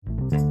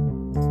So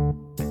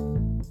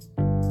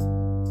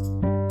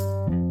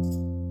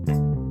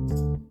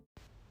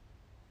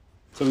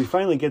we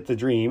finally get the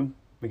dream.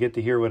 We get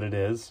to hear what it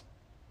is.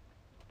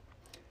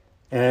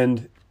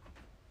 And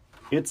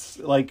it's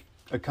like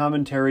a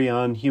commentary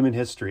on human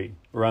history,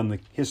 or on the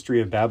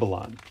history of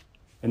Babylon.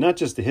 And not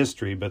just the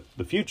history, but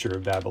the future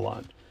of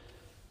Babylon.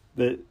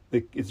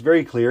 It's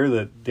very clear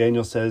that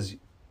Daniel says,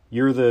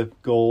 you're the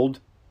gold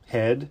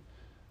head,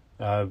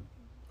 O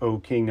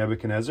King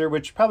Nebuchadnezzar,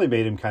 which probably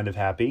made him kind of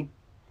happy.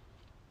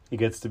 He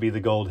gets to be the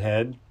gold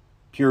head,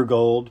 pure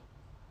gold,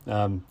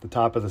 the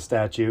top of the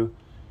statue.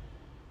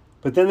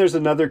 But then there's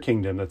another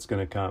kingdom that's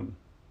going to come.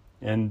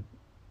 And,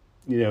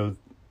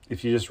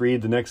 if you just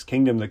read the next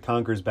kingdom that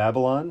conquers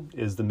Babylon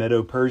is the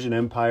Medo-Persian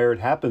Empire. It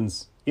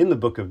happens in the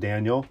book of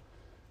Daniel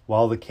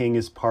while the king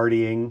is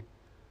partying,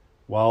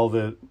 while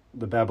the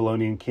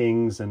Babylonian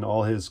kings and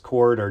all his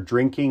court are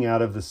drinking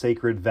out of the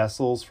sacred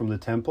vessels from the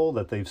temple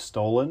that they've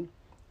stolen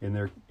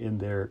in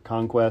their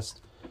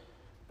conquest.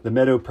 The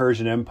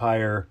Medo-Persian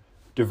Empire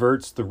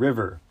diverts the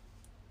river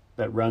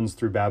that runs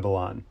through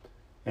Babylon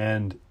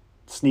and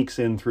sneaks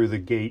in through the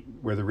gate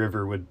where the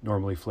river would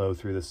normally flow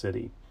through the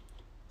city,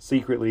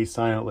 secretly,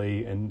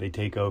 silently, and they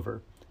take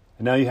over.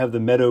 And now you have the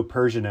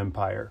Medo-Persian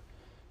Empire.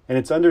 And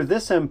it's under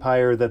this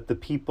empire that the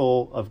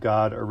people of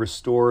God are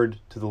restored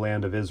to the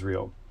land of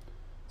Israel.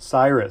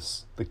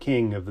 Cyrus, the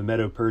king of the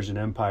Medo-Persian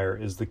Empire,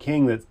 is the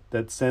king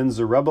that sends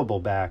Zerubbabel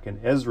back and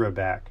Ezra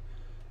back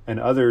and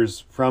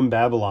others from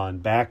Babylon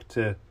back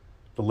to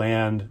the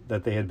land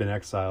that they had been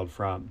exiled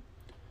from.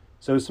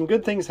 So some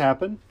good things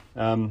happen.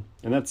 And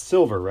that's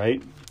silver,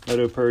 right?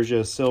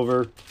 Medo-Persia,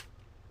 silver.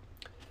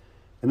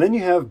 And then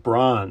you have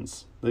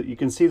bronze. You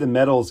can see the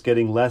metals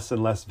getting less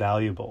and less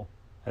valuable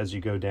as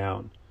you go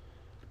down.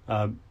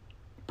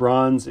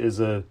 Bronze is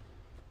I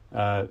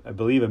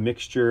believe, a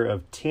mixture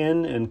of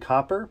tin and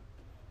copper.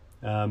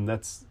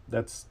 That's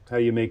how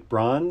you make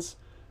bronze.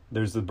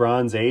 There's the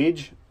Bronze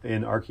Age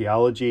in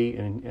archaeology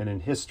and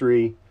in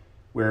history,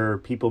 where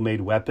people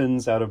made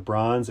weapons out of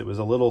bronze. It was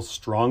a little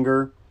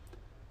stronger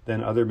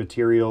than other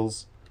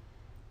materials.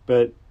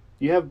 But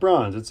you have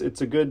bronze.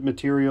 It's a good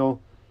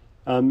material.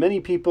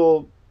 Many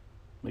people,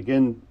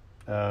 again,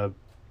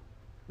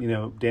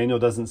 Daniel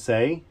doesn't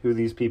say who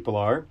these people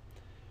are,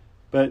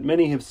 but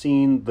many have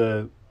seen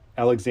the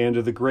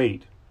Alexander the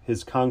Great,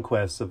 his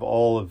conquests of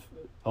all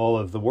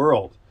of the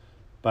world.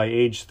 By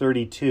age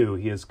 32,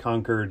 he has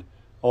conquered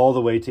all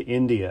the way to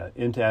India,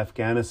 into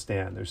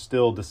Afghanistan. There's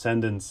still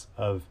descendants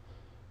of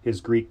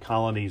his Greek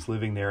colonies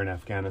living there in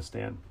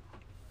Afghanistan.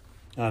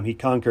 He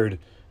conquered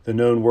the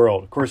known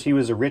world. Of course, he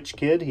was a rich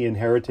kid. He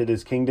inherited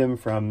his kingdom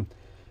from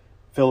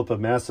Philip of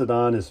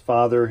Macedon, his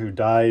father, who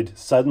died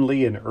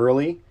suddenly and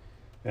early.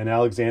 And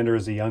Alexander,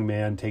 as a young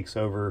man, takes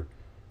over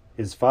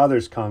his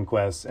father's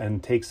conquests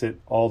and takes it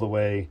all the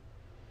way.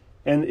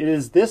 And it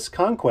is this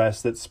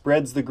conquest that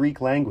spreads the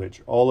Greek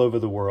language all over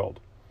the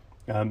world.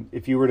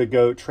 If you were to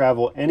go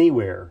travel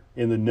anywhere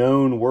in the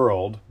known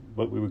world,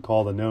 what we would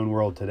call the known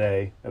world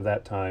today of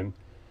that time,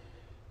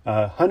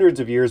 hundreds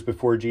of years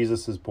before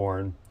Jesus is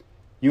born,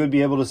 you would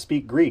be able to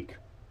speak Greek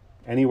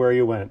anywhere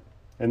you went.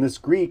 And this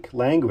Greek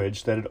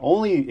language that had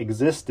only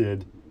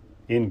existed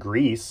in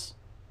Greece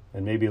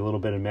and maybe a little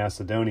bit in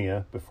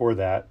Macedonia before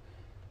that,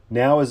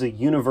 now is a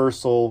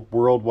universal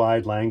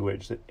worldwide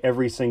language that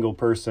every single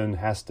person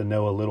has to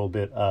know a little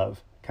bit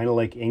of, kind of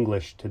like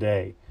English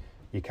today.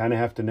 You kind of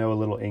have to know a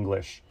little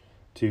English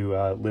to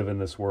live in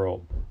this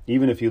world,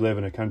 even if you live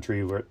in a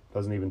country where it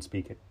doesn't even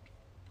speak it.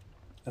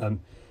 And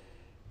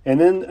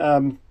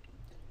then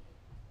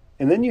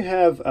you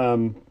have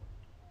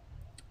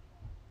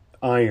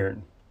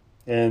iron,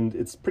 and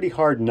it's pretty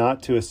hard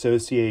not to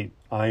associate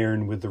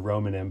iron with the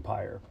Roman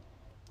Empire,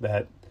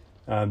 that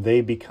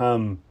they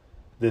become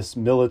this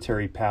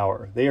military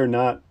power. They are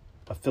not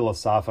a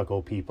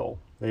philosophical people.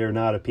 They are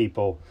not a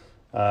people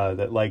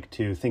that like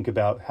to think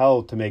about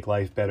how to make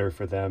life better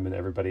for them and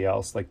everybody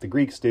else, like the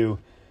Greeks do.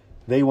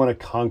 They want to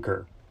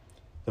conquer.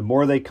 The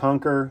more they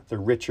conquer, the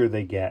richer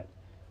they get.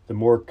 The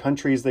more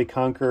countries they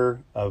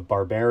conquer of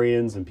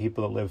barbarians and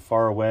people that live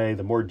far away,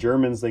 the more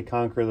Germans they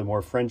conquer, the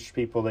more French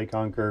people they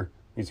conquer.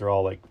 These are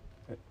all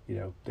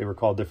they were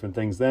called different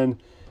things then.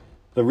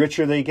 The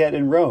richer they get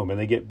in Rome, and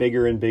they get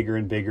bigger and bigger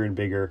and bigger and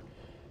bigger.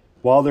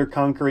 While they're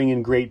conquering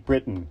in Great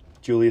Britain,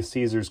 Julius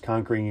Caesar's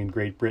conquering in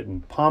Great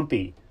Britain.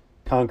 Pompey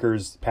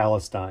conquers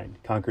Palestine,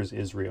 conquers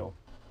Israel.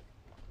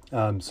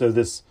 And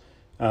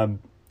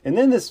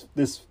then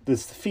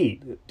this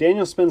feet.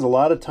 Daniel spends a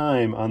lot of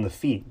time on the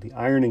feet, the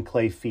iron and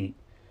clay feet.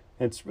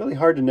 And it's really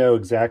hard to know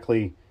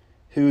exactly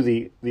who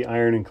the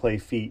iron and clay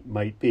feet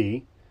might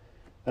be.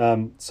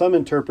 Some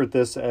interpret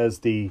this as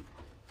the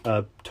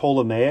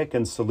Ptolemaic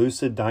and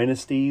Seleucid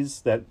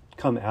dynasties that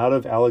come out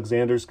of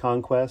Alexander's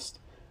conquest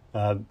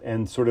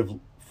and sort of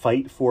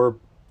fight for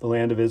the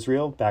land of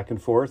Israel back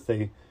and forth.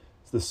 The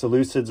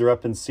Seleucids are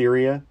up in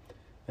Syria,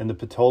 and the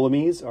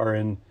Ptolemies are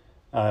in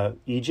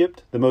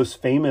Egypt. The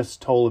most famous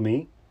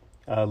Ptolemy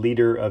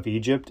leader of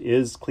Egypt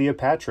is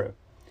Cleopatra.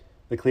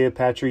 The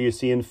Cleopatra you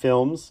see in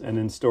films and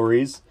in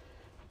stories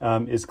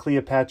is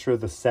Cleopatra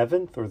the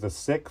seventh or the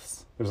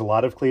sixth. There's a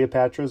lot of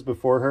Cleopatras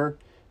before her,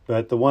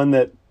 but the one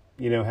that,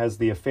 has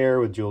the affair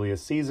with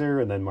Julius Caesar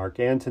and then Mark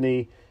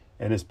Antony,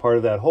 and is part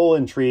of that whole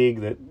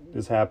intrigue that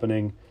is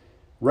happening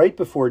right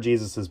before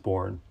Jesus is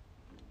born.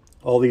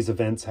 All these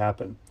events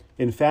happen.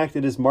 In fact,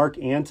 it is Mark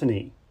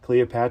Antony,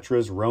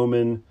 Cleopatra's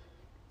Roman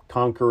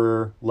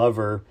conqueror,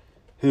 lover,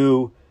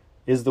 who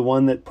is the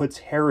one that puts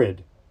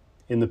Herod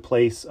in the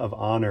place of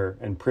honor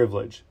and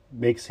privilege,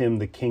 makes him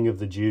the king of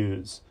the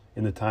Jews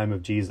in the time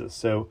of Jesus.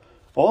 So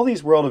all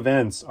these world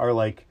events are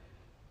like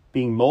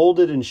being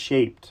molded and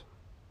shaped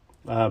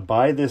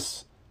by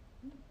this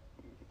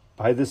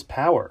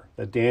power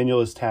that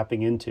Daniel is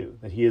tapping into,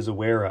 that he is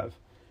aware of.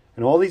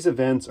 And all these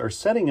events are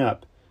setting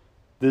up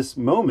this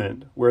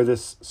moment where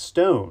this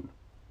stone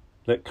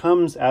that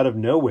comes out of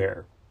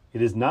nowhere,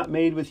 it is not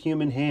made with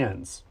human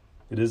hands.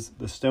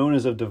 The stone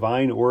is of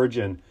divine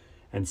origin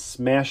and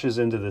smashes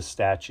into this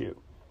statue,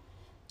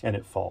 and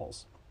it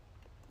falls.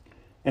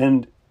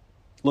 And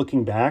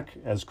looking back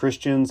as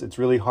Christians, it's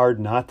really hard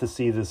not to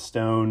see this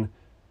stone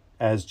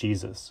as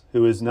Jesus,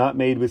 who is not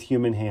made with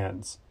human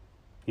hands.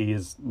 He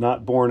is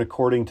not born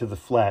according to the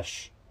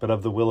flesh, but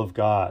of the will of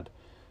God.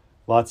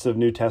 Lots of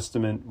New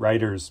Testament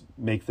writers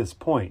make this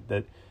point,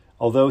 that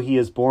although he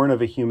is born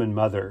of a human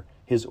mother,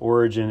 his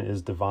origin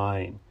is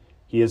divine.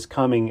 He is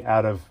coming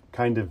out of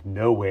kind of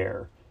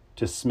nowhere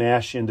to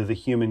smash into the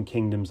human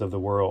kingdoms of the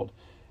world.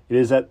 It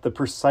is at the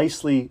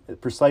precisely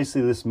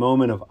this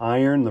moment of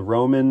iron, the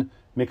Roman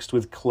mixed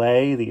with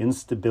clay, the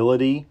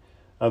instability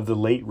of the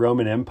late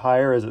Roman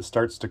Empire as it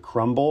starts to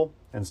crumble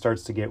and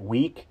starts to get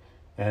weak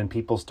and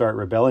people start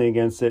rebelling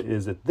against it. It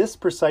is at this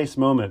precise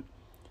moment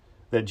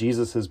that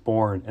Jesus is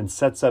born and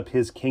sets up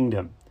his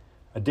kingdom,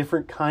 a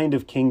different kind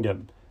of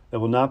kingdom that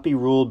will not be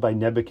ruled by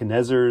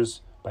Nebuchadnezzars,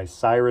 by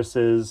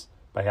Cyruses,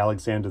 by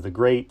Alexander the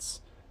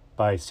Greats,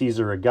 by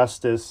Caesar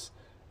Augustus.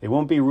 It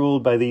won't be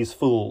ruled by these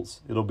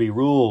fools. It'll be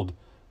ruled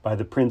by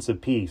the Prince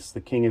of Peace,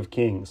 the King of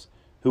Kings,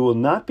 who will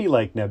not be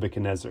like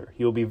Nebuchadnezzar.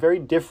 He will be very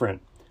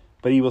different,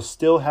 but he will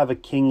still have a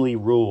kingly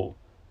rule.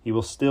 He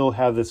will still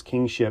have this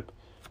kingship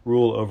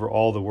rule over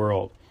all the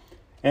world.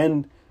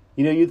 And,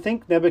 you'd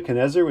think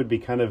Nebuchadnezzar would be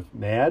kind of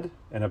mad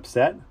and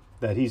upset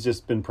that he's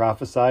just been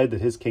prophesied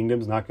that his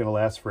kingdom's not going to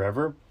last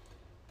forever.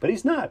 But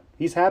he's not.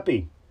 He's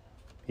happy.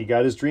 He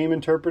got his dream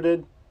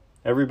interpreted.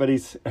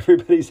 Everybody's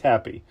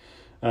happy.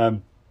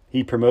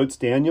 He promotes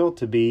Daniel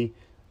to be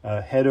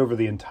head over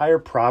the entire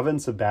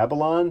province of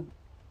Babylon,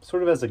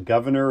 sort of as a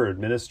governor or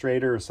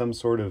administrator or some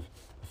sort of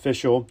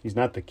official. He's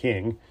not the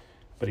king,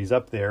 but he's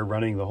up there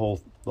running the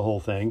whole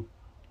thing.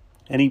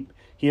 And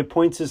he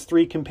appoints his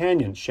three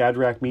companions,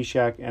 Shadrach,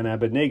 Meshach, and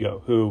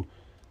Abednego, who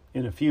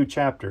in a few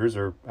chapters,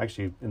 or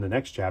actually in the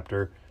next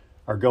chapter,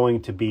 are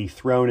going to be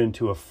thrown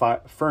into a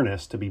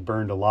furnace to be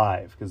burned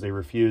alive because they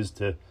refuse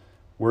to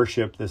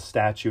worship this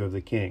statue of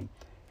the king.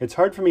 It's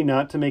hard for me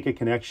not to make a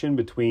connection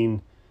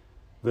between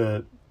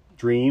the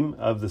dream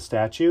of the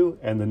statue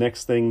and the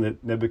next thing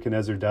that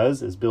Nebuchadnezzar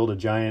does is build a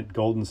giant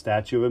golden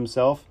statue of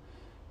himself.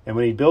 And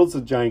when he builds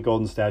a giant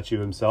golden statue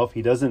of himself,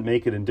 he doesn't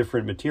make it in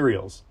different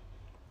materials.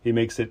 He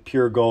makes it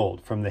pure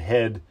gold from the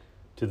head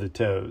to the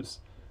toes.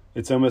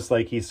 It's almost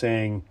like he's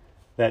saying,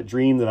 that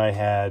dream that I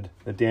had,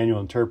 that Daniel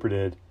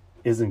interpreted,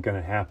 isn't going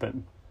to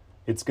happen.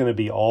 It's going to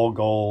be all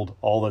gold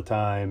all the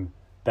time,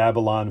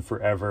 Babylon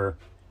forever.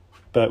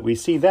 But we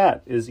see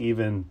that is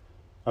even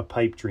a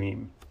pipe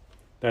dream.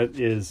 That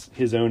is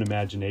his own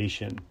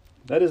imagination.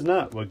 That is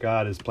not what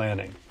God is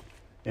planning.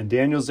 And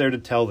Daniel's there to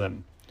tell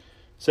them.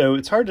 So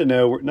it's hard to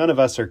know. None of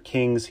us are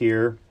kings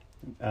here.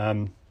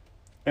 And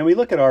we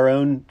look at our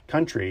own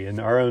country and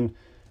our own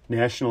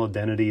national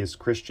identity as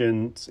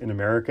Christians in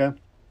America.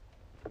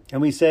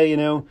 And we say,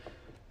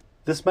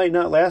 this might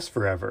not last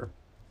forever.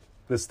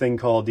 This thing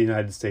called the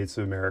United States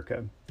of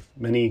America.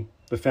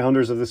 The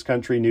founders of this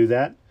country knew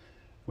that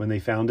when they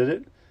founded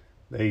it.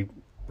 They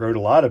wrote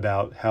a lot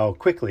about how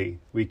quickly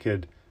we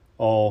could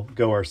all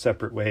go our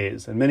separate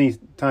ways. And many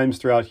times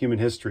throughout human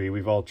history,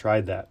 we've all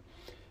tried that.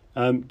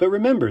 But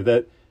remember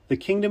that the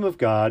kingdom of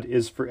God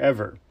is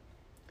forever.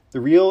 The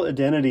real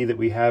identity that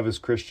we have as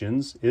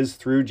Christians is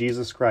through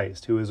Jesus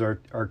Christ, who is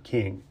our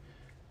King.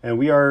 And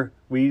we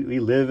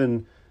live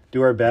and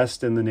do our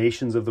best in the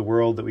nations of the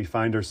world that we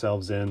find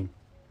ourselves in.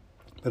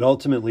 But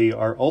ultimately,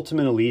 our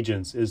ultimate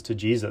allegiance is to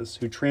Jesus,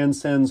 who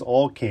transcends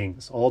all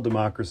kings, all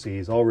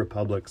democracies, all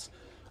republics,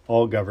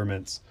 all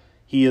governments.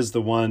 He is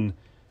the one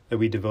that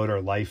we devote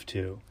our life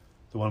to,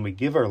 the one we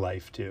give our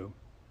life to.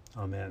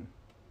 Amen.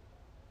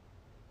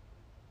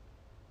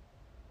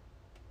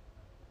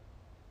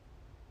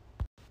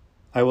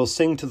 I will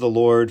sing to the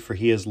Lord, for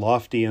he is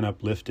lofty and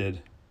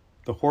uplifted.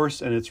 The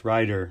horse and its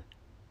rider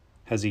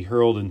has he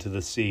hurled into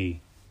the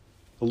sea.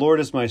 The Lord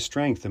is my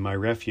strength and my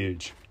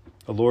refuge.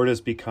 The Lord has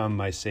become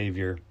my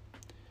Savior.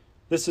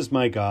 This is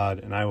my God,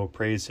 and I will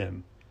praise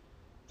him,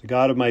 the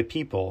God of my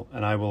people,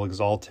 and I will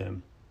exalt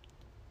him.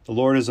 The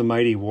Lord is a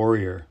mighty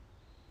warrior.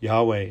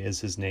 Yahweh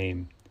is his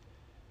name.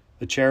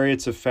 The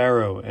chariots of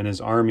Pharaoh and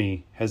his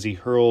army has he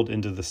hurled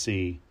into the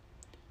sea.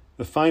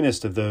 The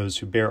finest of those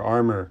who bear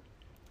armor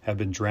have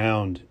been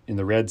drowned in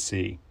the Red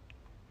Sea.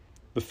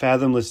 The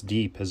fathomless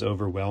deep has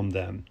overwhelmed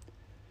them.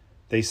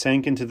 They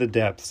sank into the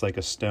depths like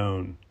a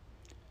stone.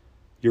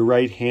 Your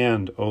right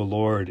hand, O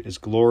Lord, is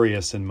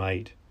glorious in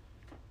might.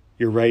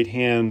 Your right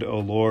hand, O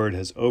Lord,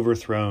 has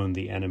overthrown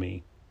the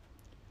enemy.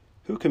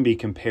 Who can be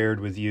compared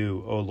with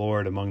you, O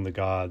Lord, among the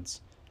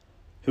gods?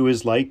 Who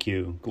is like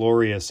you,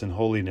 glorious in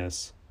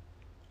holiness,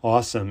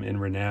 awesome in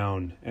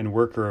renown, and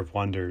worker of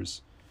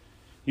wonders?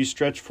 You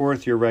stretch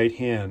forth your right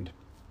hand.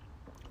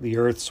 The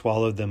earth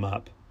swallowed them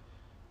up.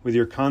 With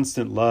your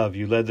constant love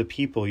you led the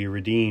people you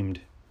redeemed.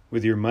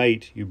 With your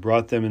might you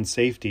brought them in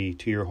safety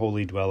to your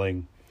holy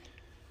dwelling.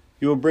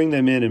 You will bring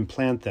them in and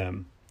plant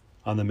them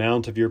on the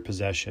mount of your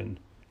possession,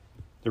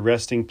 the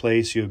resting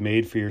place you have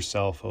made for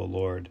yourself, O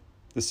Lord,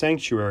 the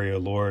sanctuary, O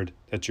Lord,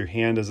 that your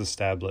hand has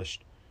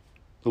established.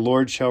 The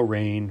Lord shall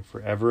reign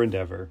forever and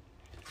ever.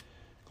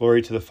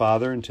 Glory to the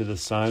Father, and to the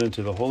Son, and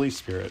to the Holy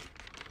Spirit,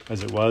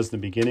 as it was in the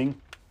beginning,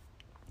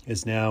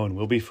 is now, and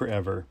will be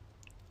forever.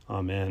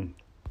 Amen.